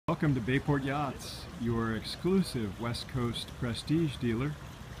Welcome to Bayport Yachts, your exclusive West Coast Prestige dealer.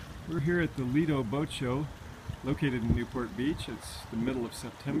 We're here at the Lido Boat Show, located in Newport Beach. It's the middle of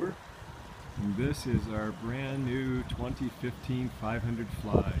September, and this is our brand new 2015 500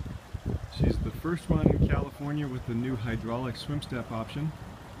 Fly. She's the first one in California with the new hydraulic swim step option.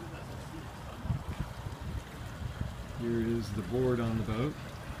 Here is the board on the boat.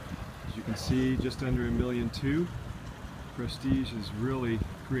 As you can see, just under $1.2 million. Prestige has really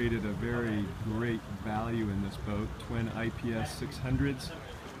created a very great value in this boat. Twin IPS 600s,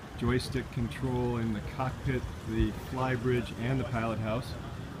 joystick control in the cockpit, the fly bridge, and the pilot house.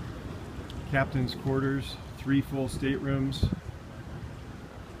 Captain's quarters, 3 full staterooms,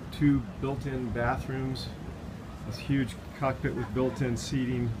 2 built-in bathrooms, this huge cockpit with built-in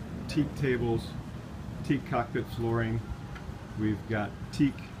seating, teak tables, teak cockpit flooring. We've got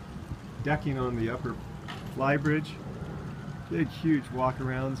teak decking on the upper fly bridge. Big, huge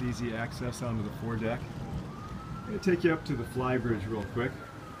walk-arounds, easy access onto the foredeck. I'm going to take you up to the fly bridge real quick,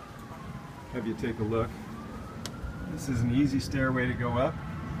 have you take a look. This is an easy stairway to go up,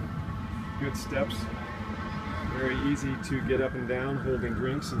 good steps, very easy to get up and down, holding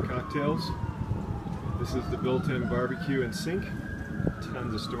drinks and cocktails. This is the built-in barbecue and sink,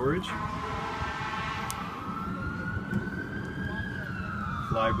 tons of storage.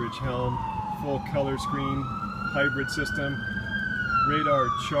 Fly bridge helm, full color screen, hybrid system, radar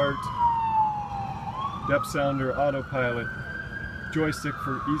chart, depth sounder, autopilot, joystick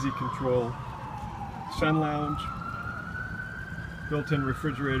for easy control, sun lounge, built-in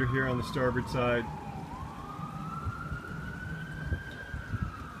refrigerator here on the starboard side,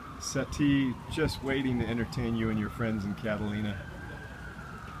 settee just waiting to entertain you and your friends in Catalina.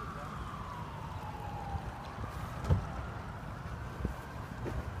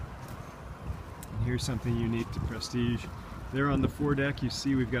 Here's something unique to Prestige. There on the foredeck you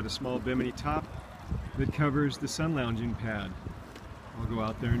see we've got a small bimini top that covers the sun lounging pad. I'll go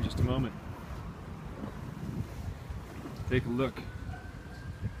out there in just a moment. Take a look.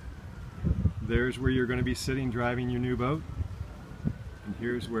 There's where you're going to be sitting driving your new boat, and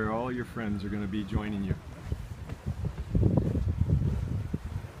here's where all your friends are going to be joining you.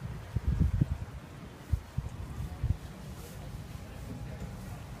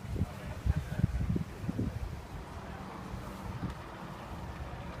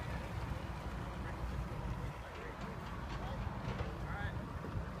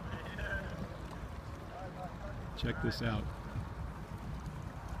 Check this out.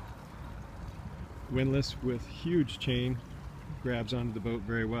 Windlass with huge chain, grabs onto the boat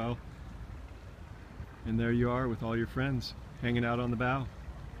very well. And there you are with all your friends, hanging out on the bow,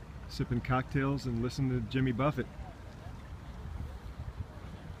 sipping cocktails and listening to Jimmy Buffett.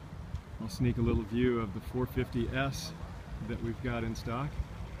 I'll sneak a little view of the 450S that we've got in stock.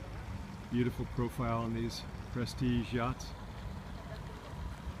 Beautiful profile on these Prestige yachts.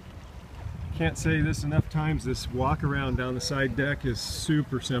 Can't say this enough times, this walk around down the side deck is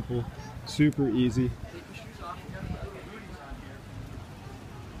super simple, super easy.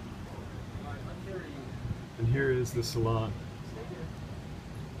 And here is the salon.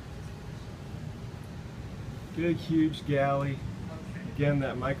 Big, huge galley. Again,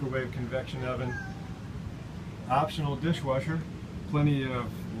 that microwave convection oven. Optional dishwasher. Plenty of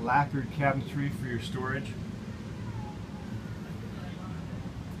lacquered cabinetry for your storage.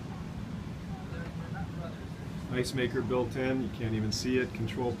 Ice maker built in, you can't even see it,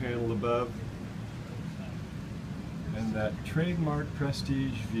 control panel above. And that trademark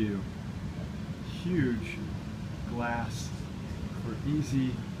Prestige view. Huge glass for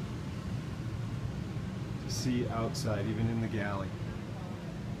easy to see outside, even in the galley.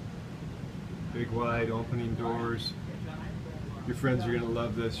 Big wide opening doors. Your friends are going to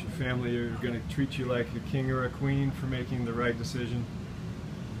love this. Your family are going to treat you like a king or a queen for making the right decision.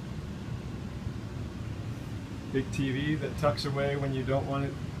 Big TV that tucks away when you don't want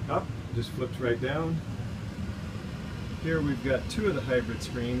it up, just flips right down. Here we've got 2 of the hybrid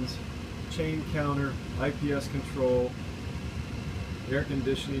screens, chain counter, IPS control, air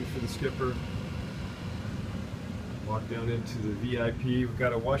conditioning for the skipper. Walk down into the VIP. We've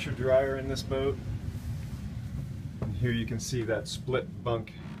got a washer dryer in this boat. And here you can see that split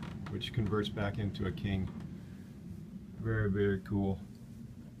bunk, which converts back into a king. Very, very cool.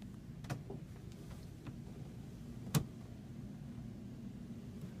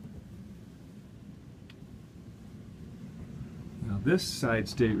 This side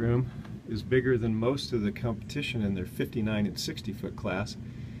stateroom is bigger than most of the competition in their 59 and 60 foot class,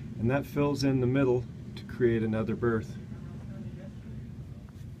 and that fills in the middle to create another berth.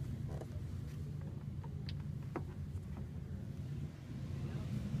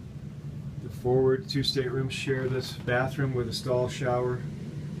 forward 2 staterooms share this bathroom with a stall shower.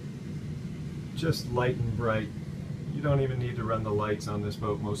 Just light and bright. You don't even need to run the lights on this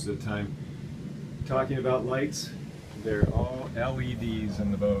boat most of the time. Talking about lights, they're all LEDs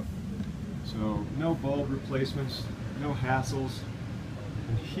in the boat. So no bulb replacements, no hassles.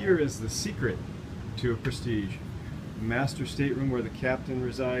 And here is the secret to a Prestige. Master stateroom where the captain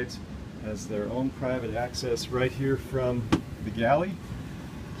resides has their own private access right here from the galley.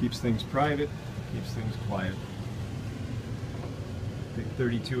 Keeps things private, keeps things quiet. Big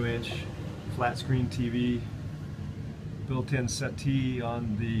 32-inch flat screen TV, built-in settee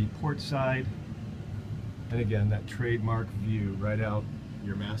on the port side, and again that trademark view right out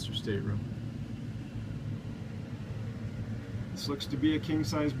your master stateroom. This looks to be a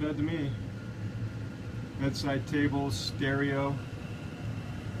king-size bed to me. Bedside tables, stereo,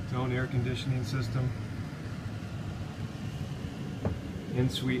 its own air conditioning system.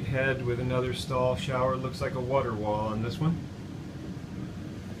 In-suite head with another stall shower. Looks like a water wall on this one.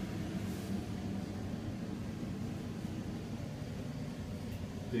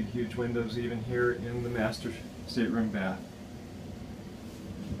 Big huge windows even here in the master stateroom bath.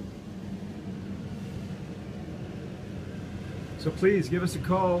 So please give us a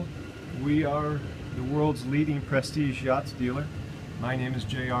call. We are the world's leading Prestige Yachts dealer. My name is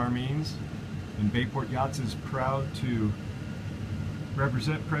J.R. Means, and Bayport Yachts is proud to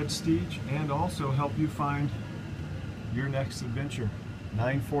represent Prestige and also help you find your next adventure.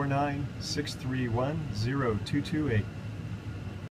 949-631-0228.